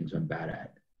many things I'm bad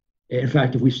at. In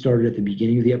fact, if we started at the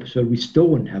beginning of the episode, we still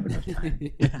wouldn't have enough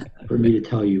time for me to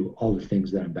tell you all the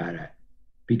things that I'm bad at,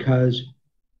 because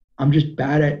I'm just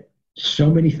bad at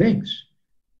so many things.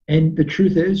 And the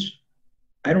truth is,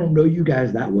 I don't know you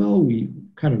guys that well. We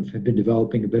kind of have been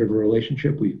developing a bit of a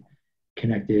relationship. We've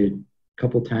connected a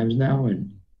couple times now,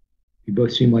 and you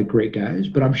both seem like great guys,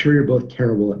 but I'm sure you're both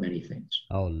terrible at many things.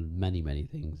 Oh, many, many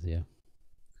things, yeah.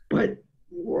 But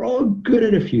we're all good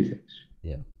at a few things.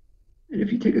 Yeah. And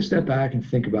if you take a step back and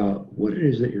think about what it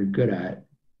is that you're good at,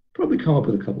 probably come up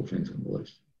with a couple things on the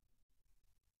list.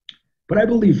 But I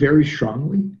believe very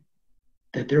strongly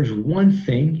that there's one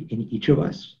thing in each of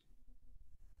us.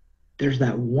 There's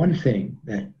that one thing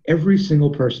that every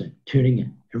single person tuning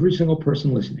in, every single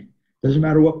person listening, doesn't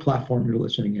matter what platform you're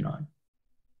listening in on,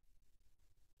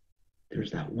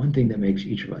 there's that one thing that makes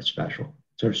each of us special.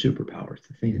 It's our superpower. It's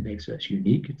the thing that makes us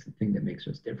unique. It's the thing that makes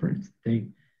us different. It's the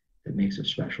thing that makes us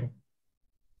special.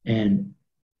 And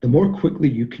the more quickly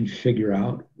you can figure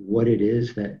out what it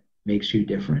is that makes you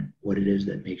different, what it is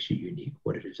that makes you unique,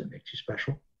 what it is that makes you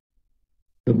special,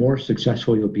 the more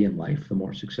successful you'll be in life, the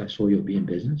more successful you'll be in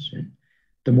business, and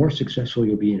the more successful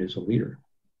you'll be as a leader.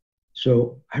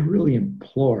 So I really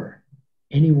implore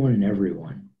anyone and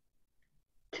everyone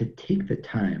to take the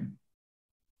time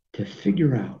to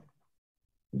figure out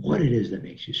what it is that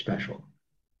makes you special.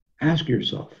 Ask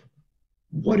yourself,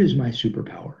 what is my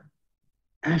superpower?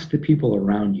 Ask the people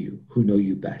around you who know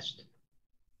you best.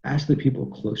 Ask the people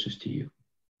closest to you.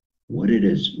 What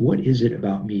is it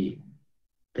about me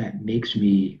that makes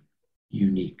me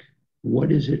unique?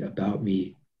 What is it about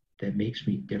me that makes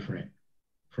me different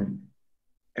from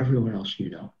everyone else you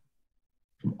know,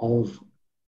 from all of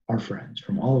our friends,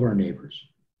 from all of our neighbors?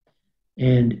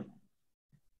 And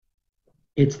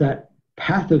it's that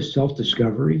path of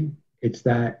self-discovery, it's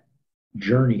that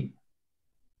journey,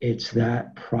 it's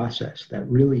that process that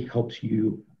really helps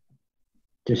you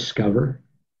discover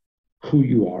who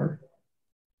you are.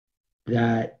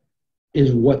 That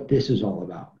is what this is all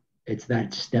about. It's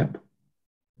that step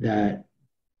that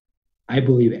I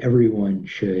believe everyone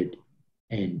should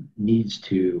and needs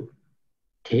to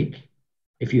take.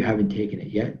 If you haven't taken it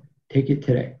yet, take it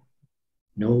today.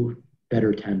 No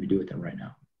better time to do it than right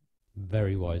now.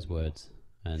 Very wise words,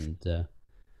 and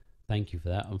thank you for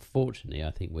that. Unfortunately,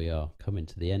 I think we are coming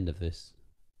to the end of this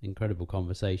incredible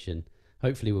conversation.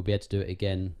 Hopefully we'll be able to do it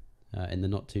again in the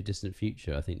not too distant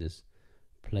future. I think there's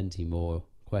plenty more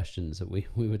questions that we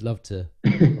would love to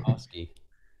ask you.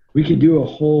 We could do a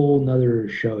whole nother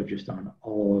show just on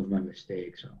all of my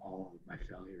mistakes and all of my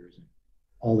failures and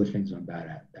all the things I'm bad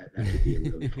at. That could be a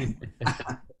really fun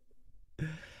one.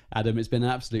 Adam, it's been an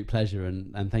absolute pleasure,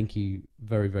 and thank you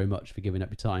very, very much for giving up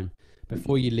your time.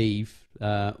 Before you leave,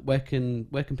 where can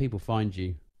people find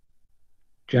you?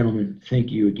 Gentlemen,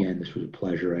 thank you again. This was a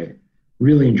pleasure. I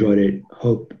really enjoyed it.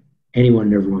 Hope anyone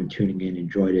and everyone tuning in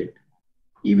enjoyed it,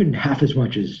 even half as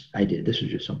much as I did. This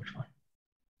was just so much fun.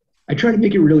 I try to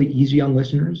make it really easy on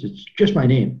listeners. It's just my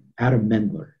name, Adam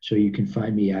Mendler. So you can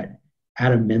find me at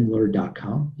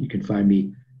adammendler.com. You can find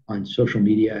me on social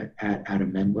media at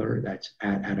Adam Mendler. That's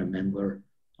at Adam Mendler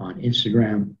on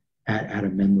Instagram, at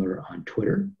Adam Mendler on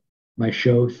Twitter. My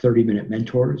show, 30-Minute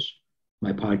Mentors,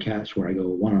 my podcast where I go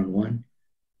one-on-one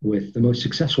with the most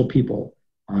successful people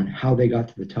on how they got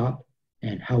to the top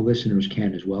and how listeners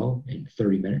can as well in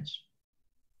 30 minutes,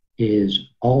 is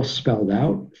all spelled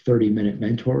out, 30-Minute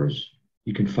Mentors.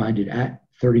 You can find it at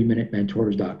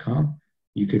 30minutementors.com.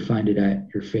 You could find it at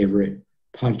your favorite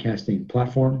podcasting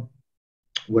platform,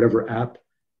 whatever app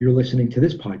you're listening to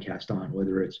this podcast on,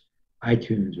 whether it's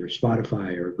iTunes or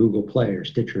Spotify or Google Play or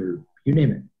Stitcher, you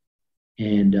name it.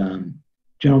 And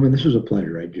gentlemen, this was a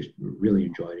pleasure. I just really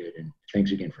enjoyed it. And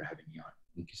thanks again for having me on.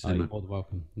 Thank you so much. You're more than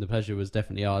welcome. The pleasure was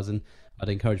definitely ours. And I'd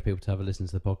encourage people to have a listen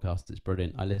to the podcast. It's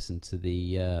brilliant. I listened to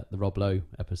the Rob Lowe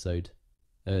episode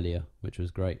earlier, which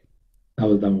was great. That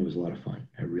one was a lot of fun.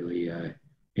 I really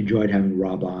enjoyed having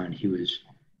Rob on. He was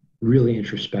really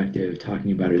introspective,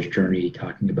 talking about his journey,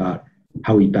 talking about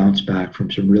how he bounced back from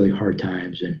some really hard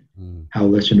times and how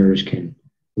listeners can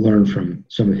learn from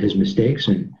some of his mistakes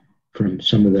and from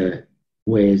some of the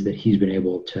ways that he's been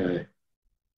able to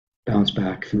bounce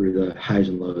back through the highs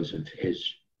and lows of his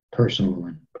personal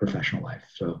and professional life.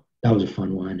 So that was a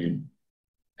fun one. And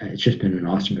it's just been an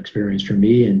awesome experience for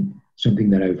me and something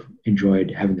that I've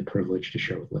enjoyed having the privilege to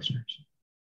share with listeners.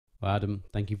 Well, Adam,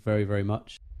 thank you very, very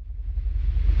much.